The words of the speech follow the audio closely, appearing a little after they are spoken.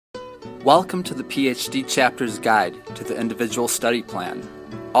Welcome to the PhD Chapter's Guide to the Individual Study Plan,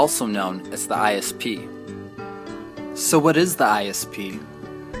 also known as the ISP. So what is the ISP?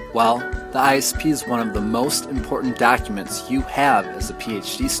 Well, the ISP is one of the most important documents you have as a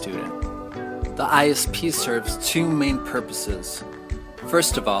PhD student. The ISP serves two main purposes.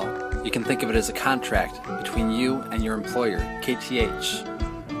 First of all, you can think of it as a contract between you and your employer, KTH.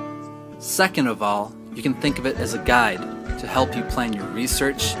 Second of all, you can think of it as a guide to help you plan your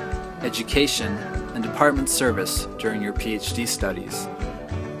research, education, and department service during your PhD studies.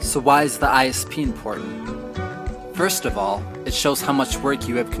 So why is the ISP important? First of all, it shows how much work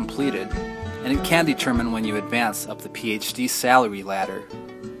you have completed, and it can determine when you advance up the PhD salary ladder.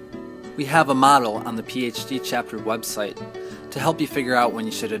 We have a model on the PhD chapter website to help you figure out when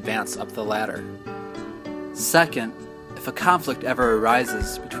you should advance up the ladder. Second, if a conflict ever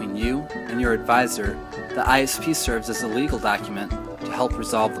arises between you and your advisor, the ISP serves as a legal document to help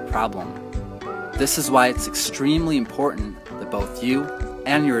resolve the problem. This is why it's extremely important that both you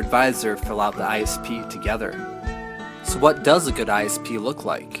and your advisor fill out the ISP together. So what does a good ISP look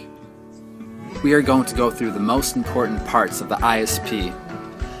like? We are going to go through the most important parts of the ISP.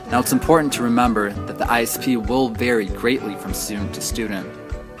 Now it's important to remember that the ISP will vary greatly from student to student.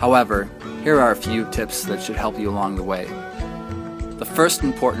 However, here are a few tips that should help you along the way. The first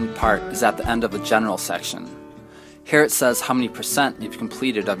important part is at the end of the general section. Here it says how many % you've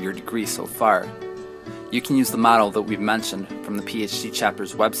completed of your degree so far. You can use the model that we've mentioned from the PhD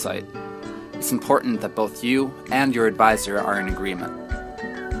chapter's website. It's important that both you and your advisor are in agreement.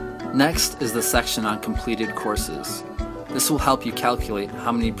 Next is the section on completed courses. This will help you calculate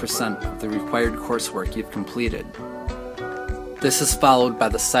how many % of the required coursework you've completed. This is followed by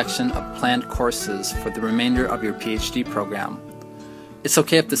the section of planned courses for the remainder of your PhD program. It's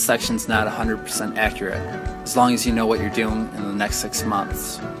okay if this section's not 100% accurate, as long as you know what you're doing in the next 6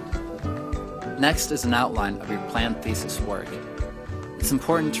 months. Next is an outline of your planned thesis work. It's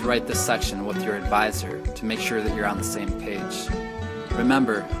important to write this section with your advisor to make sure that you're on the same page.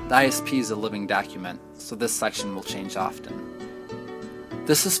 Remember, the ISP is a living document, so this section will change often.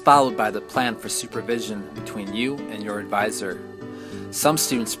 This is followed by the plan for supervision between you and your advisor. Some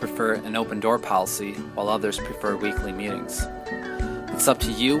students prefer an open door policy, while others prefer weekly meetings. It's up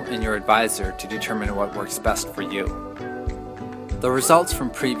to you and your advisor to determine what works best for you. The results from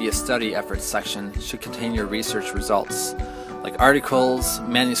previous study efforts section should contain your research results, like articles,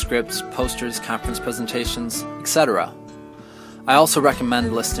 manuscripts, posters, conference presentations, etc. I also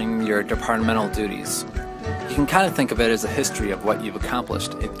recommend listing your departmental duties. You can kind of think of it as a history of what you've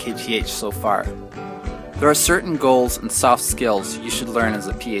accomplished at KTH so far. There are certain goals and soft skills you should learn as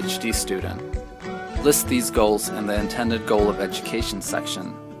a PhD student. List these goals in the intended goal of education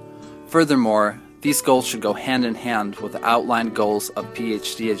section. Furthermore, these goals should go hand in hand with the outlined goals of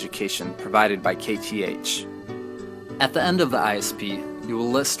PhD education provided by KTH. At the end of the ISP, you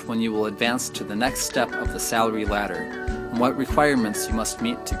will list when you will advance to the next step of the salary ladder and what requirements you must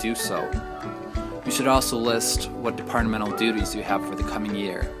meet to do so. You should also list what departmental duties you have for the coming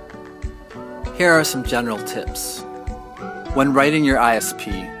year. Here are some general tips. When writing your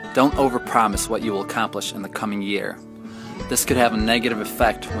ISP, don't overpromise what you will accomplish in the coming year. This could have a negative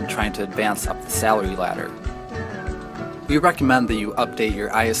effect when trying to advance up the salary ladder. We recommend that you update your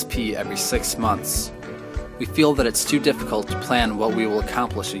ISP every 6 months. We feel that it's too difficult to plan what we will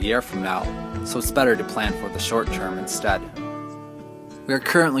accomplish a year from now, so it's better to plan for the short term instead. We are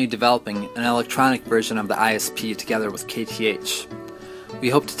currently developing an electronic version of the ISP together with KTH. We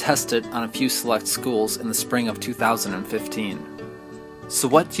hope to test it on a few select schools in the spring of 2015. So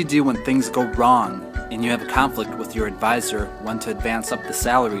what do you do when things go wrong and you have a conflict with your advisor when to advance up the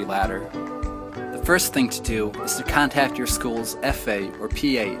salary ladder? The first thing to do is to contact your school's FA or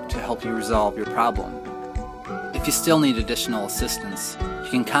PA to help you resolve your problem. If you still need additional assistance, you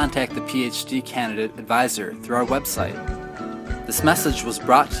can contact the PhD candidate advisor through our website. This message was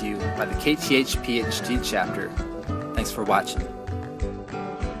brought to you by the KTH PhD chapter. Thanks for watching.